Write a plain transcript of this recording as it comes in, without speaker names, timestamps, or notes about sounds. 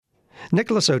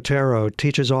Nicholas Otero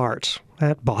teaches art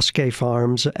at Bosque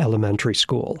Farms Elementary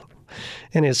School.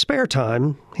 In his spare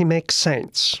time, he makes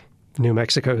saints, New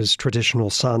Mexico's traditional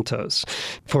santos.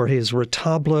 For his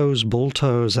retablos,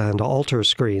 bultos, and altar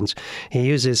screens, he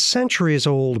uses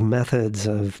centuries-old methods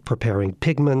of preparing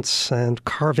pigments and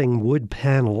carving wood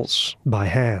panels by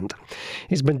hand.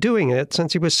 He's been doing it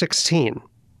since he was 16,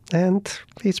 and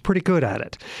he's pretty good at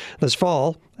it. This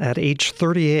fall, at age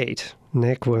 38,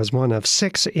 Nick was one of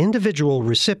 6 individual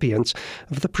recipients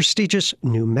of the prestigious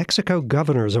New Mexico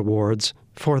Governor's Awards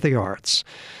for the Arts.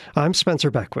 I'm Spencer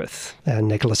Beckwith, and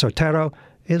Nicholas Otero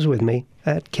is with me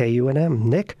at KUNM.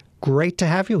 Nick, great to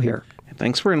have you here.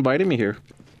 Thanks for inviting me here.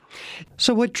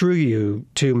 So what drew you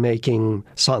to making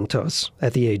santos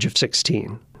at the age of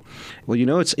 16? Well, you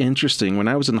know, it's interesting. When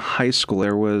I was in high school,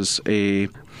 there was a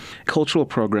cultural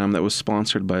program that was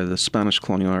sponsored by the Spanish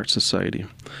Colonial Art Society.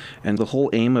 And the whole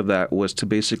aim of that was to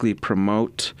basically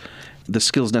promote the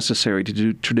skills necessary to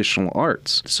do traditional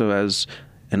arts. So as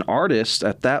an artist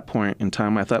at that point in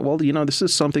time, I thought, well, you know, this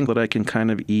is something that I can kind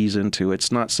of ease into.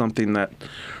 It's not something that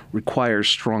requires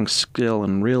strong skill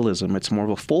and realism. It's more of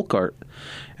a folk art.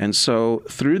 And so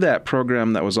through that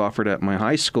program that was offered at my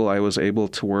high school, I was able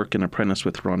to work and apprentice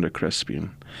with Rhonda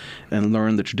Crespian and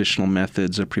learn the traditional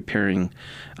methods of preparing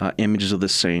images of the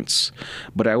saints.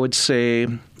 But I would say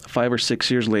 5 or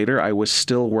 6 years later, I was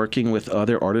still working with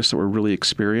other artists that were really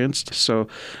experienced. So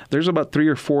there's about 3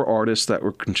 or 4 artists that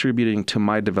were contributing to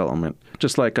my development,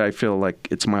 just like I feel like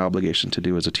it's my obligation to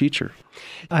do as a teacher.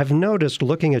 I've noticed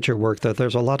looking at your work that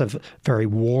there's a lot of very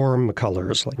warm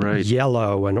colors, like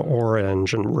yellow and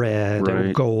orange and red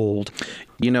and gold.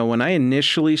 You know, when I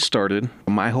initially started,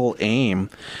 my whole aim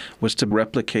was to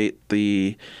replicate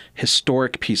the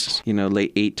historic pieces, you know,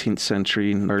 late 18th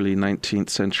century, early 19th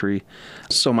century.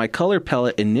 So my color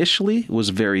palette initially was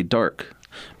very dark.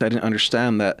 I didn't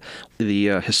understand that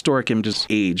the historic images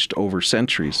aged over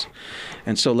centuries.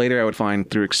 And so later I would find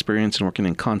through experience and working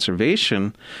in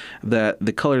conservation that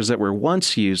the colors that were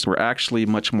once used were actually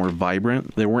much more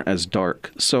vibrant. They weren't as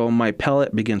dark. So my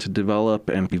palette began to develop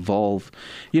and evolve.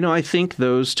 You know, I think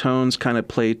those tones kind of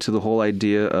play to the whole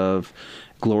idea of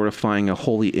glorifying a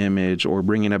holy image or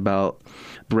bringing about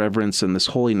reverence and this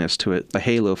holiness to it. A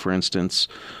halo, for instance,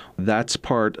 that's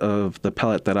part of the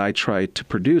palette that I try to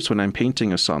produce when I'm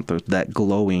painting a santo, that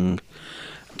glowing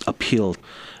appeal.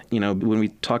 You know, when we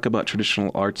talk about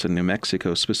traditional arts in New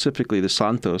Mexico, specifically the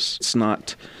santos, it's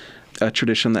not a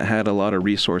tradition that had a lot of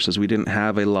resources. We didn't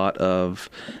have a lot of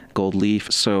gold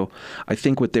leaf. So I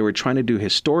think what they were trying to do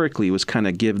historically was kind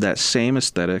of give that same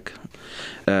aesthetic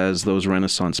as those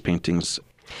Renaissance paintings.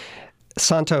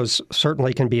 Santos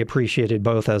certainly can be appreciated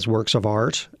both as works of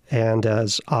art and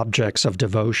as objects of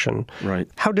devotion. Right.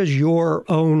 How does your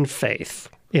own faith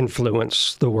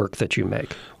influence the work that you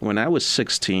make? When I was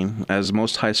 16, as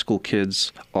most high school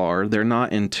kids are, they're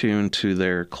not in tune to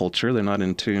their culture. They're not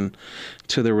in tune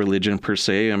to their religion per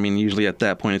se. I mean, usually at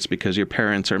that point, it's because your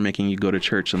parents are making you go to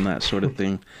church and that sort of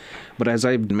thing. But as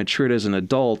I've matured as an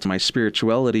adult, my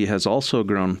spirituality has also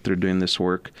grown through doing this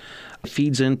work. It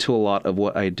feeds into a lot of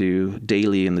what I do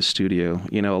daily in the studio.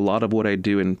 You know, a lot of what I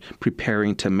do in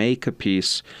preparing to make a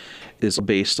piece is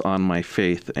based on my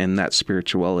faith and that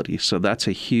spirituality. So that's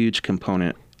a huge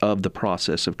component of the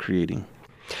process of creating.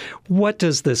 What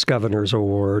does this Governor's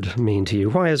Award mean to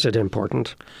you? Why is it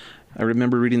important? I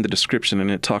remember reading the description, and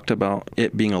it talked about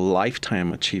it being a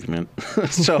lifetime achievement.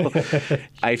 So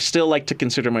I still like to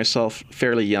consider myself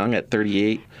fairly young at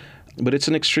 38. But it's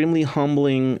an extremely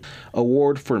humbling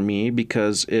award for me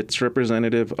because it's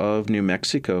representative of New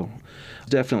Mexico.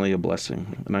 Definitely a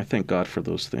blessing, and I thank God for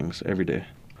those things every day.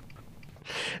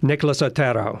 Nicholas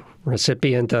Otero,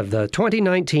 recipient of the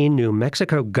 2019 New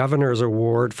Mexico Governor's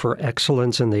Award for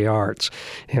Excellence in the Arts.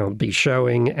 He'll be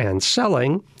showing and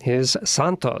selling his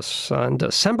Santos on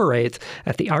December 8th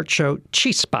at the art show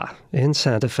Chispa in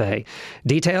Santa Fe.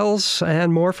 Details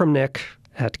and more from Nick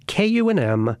at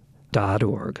KUNM.org.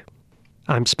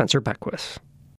 I'm Spencer Beckwith.